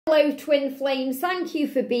Hello twin flames, thank you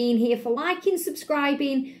for being here, for liking,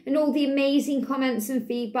 subscribing and all the amazing comments and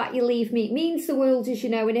feedback you leave me. It means the world, as you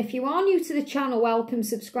know, and if you are new to the channel, welcome,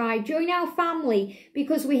 subscribe, join our family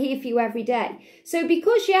because we're here for you every day. So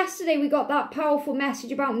because yesterday we got that powerful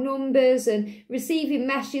message about numbers and receiving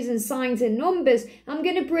messages and signs in numbers, I'm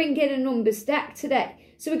going to bring in a numbers deck today.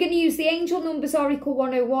 So we're going to use the Angel Numbers Oracle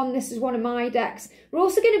 101. This is one of my decks. We're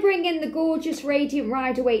also going to bring in the gorgeous Radiant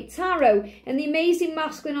Rider-Waite Tarot and the amazing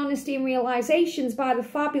Masculine Honesty and Realisations by the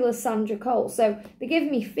fabulous Sandra. So they're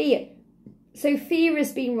giving me fear. So fear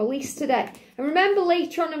has been released today. And remember,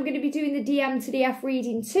 later on I'm going to be doing the DM to DF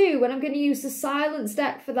reading too, and I'm going to use the silence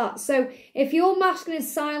deck for that. So if your masculine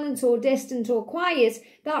is silent or distant or quiet,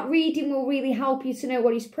 that reading will really help you to know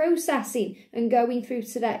what he's processing and going through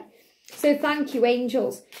today. So thank you,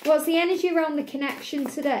 angels. What's the energy around the connection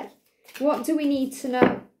today? What do we need to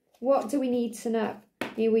know? What do we need to know?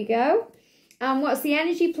 Here we go. And what's the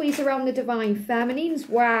energy, please, around the divine feminines?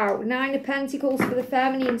 Wow, 9 of Pentacles for the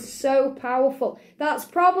feminines, so powerful. That's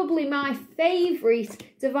probably my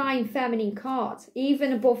favourite divine feminine card,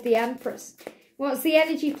 even above the Empress. What's the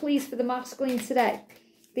energy, please, for the masculine today?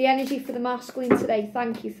 The energy for the masculine today.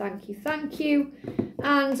 Thank you, thank you, thank you.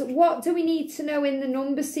 And what do we need to know in the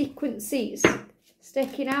number sequences?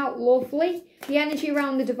 Sticking out, lovely. The energy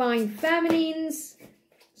around the divine feminines,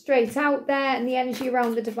 straight out there. And the energy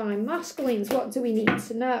around the divine masculines. What do we need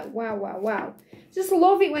to know? Wow, wow, wow. Just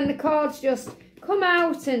love it when the cards just come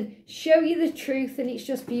out and show you the truth, and it's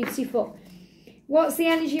just beautiful. What's the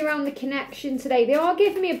energy around the connection today? They are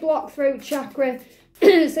giving me a blocked throat chakra. So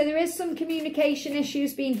there is some communication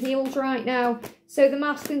issues being healed right now. So the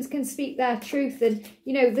masculines can speak their truth, and,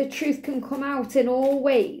 you know, the truth can come out in all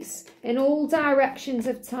ways, in all directions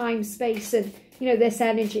of time, space, and, you know, this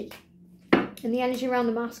energy. And the energy around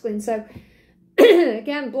the masculine. So,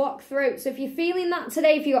 again, blocked throat. So if you're feeling that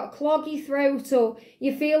today, if you've got a cloggy throat or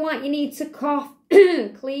you feel like you need to cough,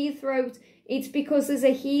 clear your throat, it's because there's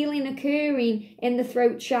a healing occurring in the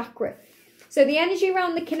throat chakra. So the energy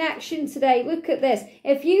around the connection today, look at this.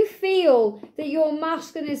 If you feel that your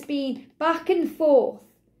masculine has been back and forth,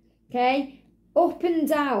 okay, up and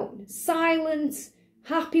down, silent,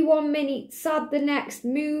 happy 1 minute, sad the next,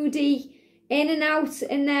 moody, in and out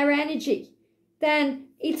in their energy, then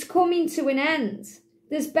it's coming to an end.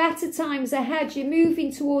 There's better times ahead. You're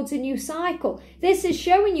moving towards a new cycle. This is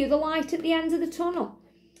showing you the light at the end of the tunnel.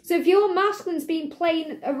 So if your masculine's been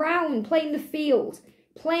playing around, playing the field,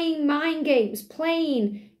 playing mind games,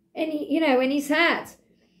 playing in his head,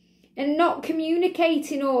 and not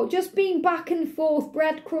communicating, or just being back and forth,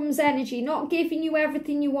 breadcrumbs energy, not giving you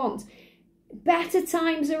everything you want, better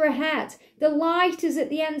times are ahead. The light is at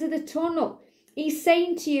the end of the tunnel. He's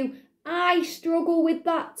saying to you, I struggle with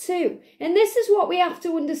that too. And this is what we have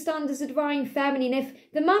to understand as a divine feminine.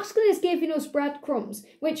 If the masculine is giving us breadcrumbs,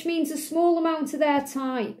 which means a small amount of their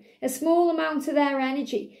time, a small amount of their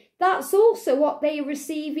energy, that's also what they are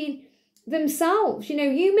receiving themselves. You know,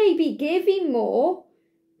 you may be giving more,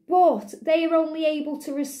 but they are only able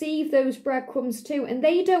to receive those breadcrumbs too. And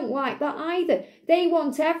they don't like that either. They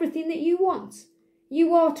want everything that you want.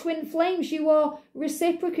 You are twin flames. You are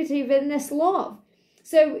reciprocative in this love.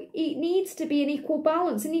 So it needs to be an equal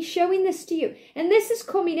balance. And he's showing this to you. And this is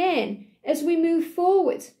coming in as we move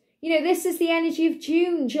forward. You know, this is the energy of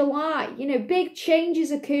June, July. You know, big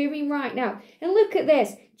changes occurring right now. And look at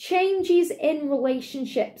this. Changes in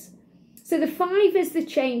relationships. So the 5 is the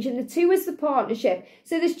change and the 2 is the partnership.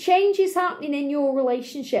 So there's changes happening in your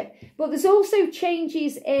relationship. But there's also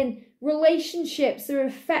changes in relationships that are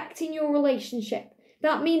affecting your relationship.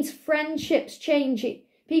 That means friendships changing.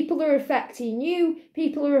 People are affecting you.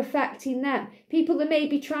 People are affecting them. People that may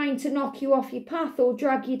be trying to knock you off your path or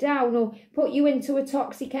drag you down or put you into a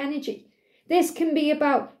toxic energy. This can be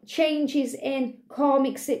about changes in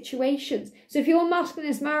karmic situations. So if your masculine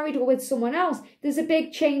is married or with someone else, there's a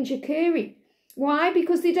big change occurring. Why?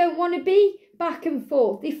 Because they don't want to be back and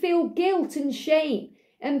forth. They feel guilt and shame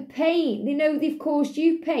and pain. They know they've caused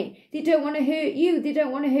you pain. They don't want to hurt you. They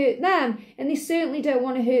don't want to hurt them. And they certainly don't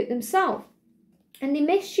want to hurt themselves. And they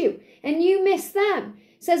miss you. And you miss them.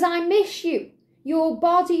 It says, I miss you. Your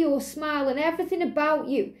body, your smile, and everything about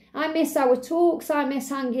you. I miss our talks. I miss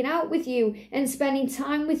hanging out with you and spending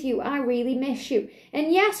time with you. I really miss you.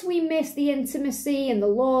 And yes, we miss the intimacy and the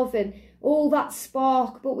love and all that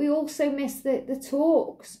spark, but we also miss the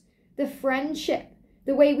talks, the friendship,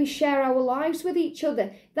 the way we share our lives with each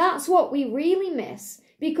other. That's what we really miss,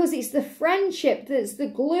 because it's the friendship that's the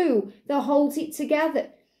glue that holds it together.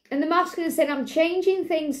 And the masculine said, I'm changing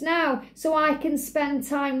things now so I can spend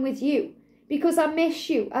time with you. because I miss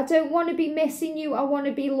you. I don't want to be missing you. I want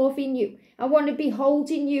to be loving you. I want to be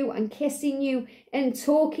holding you and kissing you and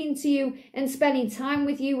talking to you and spending time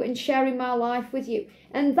with you and sharing my life with you.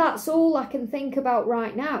 And that's all I can think about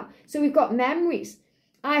right now. So we've got memories.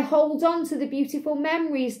 I hold on to the beautiful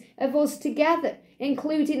memories of us together,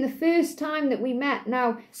 including the first time that we met.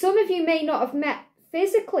 Now, some of you may not have met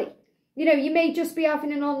physically. You know, you may just be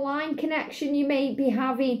having an online connection. You may be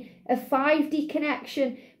having a 5D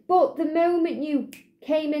connection. But the moment you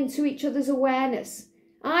came into each other's awareness,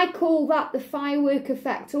 I call that the firework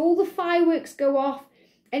effect. All the fireworks go off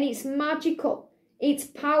and it's magical. It's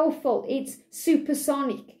powerful. It's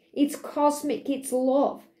supersonic. It's cosmic. It's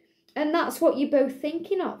love. And that's what you're both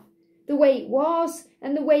thinking of. The way it was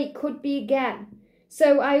and the way it could be again.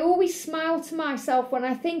 So I always smile to myself when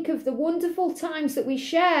I think of the wonderful times that we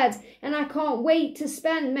shared, and I can't wait to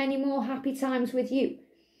spend many more happy times with you.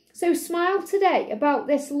 So smile today about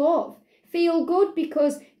this love. Feel good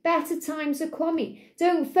because better times are coming.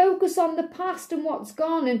 Don't focus on the past and what's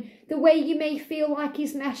gone and the way you may feel like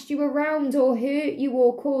he's messed you around or hurt you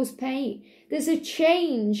or caused pain. There's a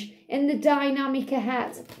change in the dynamic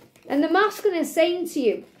ahead. And the masculine is saying to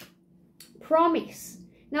you, promise.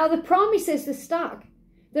 Now the promise is the stag.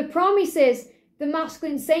 The promise is the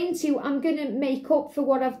masculine saying to you, I'm going to make up for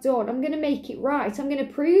what I've done. I'm going to make it right. I'm going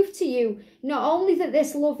to prove to you not only that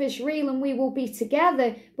this love is real and we will be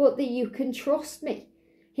together, but that you can trust me.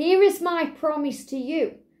 Here is my promise to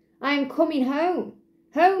you. I am coming home.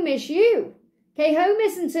 Home is you. Okay, home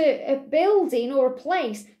isn't a building or a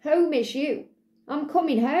place. Home is you. I'm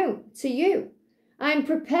coming home to you. I'm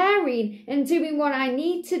preparing and doing what I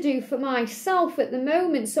need to do for myself at the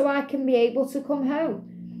moment so I can be able to come home.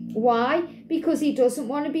 Why? Because he doesn't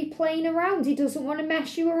want to be playing around. He doesn't want to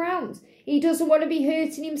mess you around. He doesn't want to be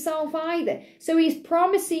hurting himself either. So he's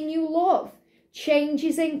promising you love.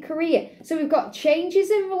 Changes in career. So we've got changes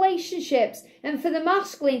in relationships, and for the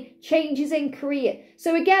masculine, changes in career.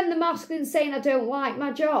 So again, the masculine saying, I don't like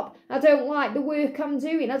my job. I don't like the work I'm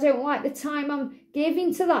doing. I don't like the time I'm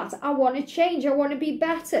giving to that. I want to change. I want to be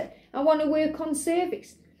better. I want to work on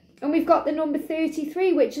service. And we've got the number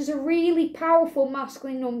 33, which is a really powerful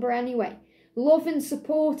masculine number anyway. Love and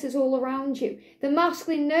support is all around you. The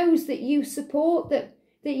masculine knows that you support them,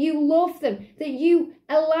 that you love them, that you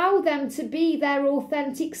allow them to be their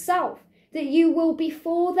authentic self, that you will be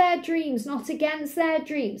for their dreams, not against their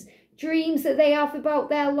dreams, dreams that they have about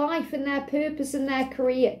their life and their purpose and their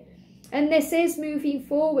career. And this is moving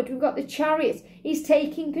forward. We've got the Chariot. He's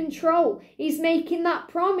taking control. He's making that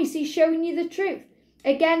promise. He's showing you the truth.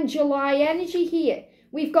 Again, July energy here.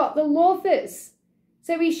 We've got the Lovers.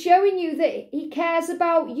 So he's showing you that he cares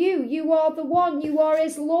about you. You are the one. You are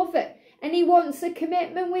his lover. And he wants a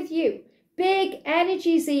commitment with you. Big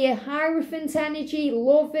energies here. Hierophant energy,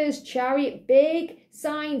 Lovers, Chariot. Big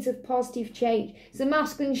signs of positive change. So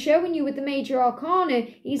masculine showing you with the major arcana,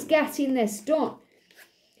 he's getting this done.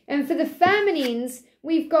 And for the feminines,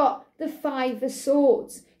 we've got the Five of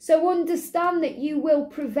Swords. So understand that you will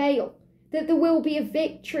prevail. That there will be a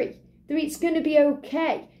victory. That it's going to be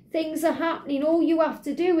okay. Things are happening. All you have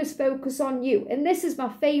to do is focus on you. And this is my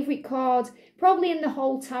favourite card, probably in the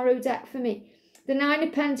whole tarot deck for me. The Nine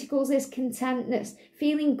of Pentacles is contentness,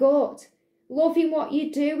 feeling good, loving what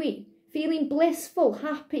you're doing, feeling blissful,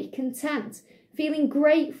 happy, content, feeling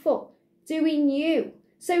grateful, doing you.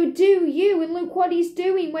 So do you, and look what he's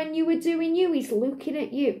doing when you were doing you. He's looking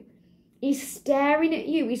at you. He's staring at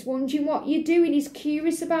you. He's wondering what you're doing. He's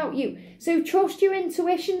curious about you. So trust your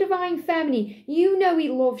intuition, Divine Feminine. You know he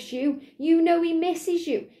loves you. You know he misses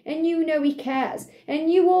you. And you know he cares.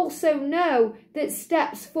 And you also know that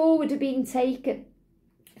steps forward are being taken.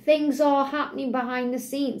 Things are happening behind the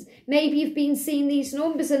scenes. Maybe you've been seeing these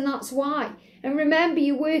numbers and that's why. And remember,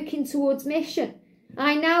 you're working towards mission.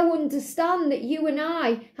 I now understand that you and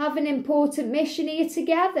I have an important mission here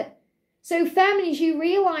together. So feminines, you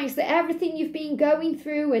realise that everything you've been going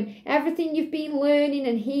through and everything you've been learning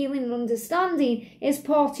and healing and understanding is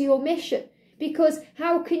part of your mission. Because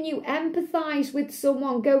how can you empathise with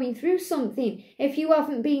someone going through something if you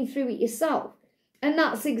haven't been through it yourself? And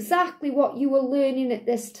that's exactly what you are learning at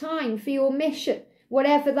this time for your mission,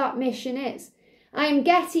 whatever that mission is. I am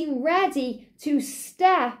getting ready to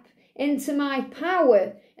step into my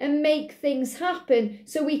power and make things happen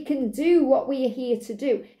so we can do what we are here to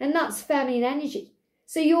do. And that's feminine energy.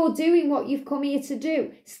 So you're doing what you've come here to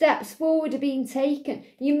do. Steps forward are being taken.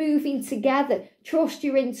 You're moving together. Trust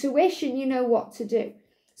your intuition. You know what to do.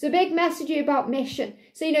 So big message here about mission.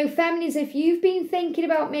 So, feminines, if you've been thinking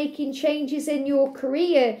about making changes in your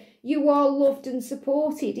career, You are loved and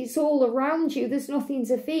supported. It's all around you. There's nothing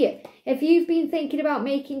to fear. If you've been thinking about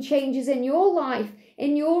making changes in your life,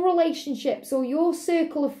 in your relationships, or your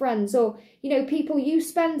circle of friends, or, you know, people you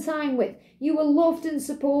spend time with, you are loved and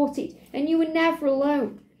supported, and you are never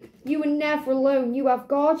alone. You are never alone. You have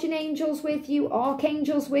guardian angels with you,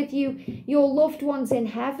 archangels with you, your loved ones in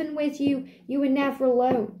heaven with you. You are never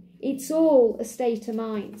alone. It's all a state of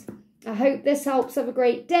mind. I hope this helps. Have a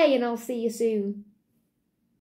great day, and I'll see you soon.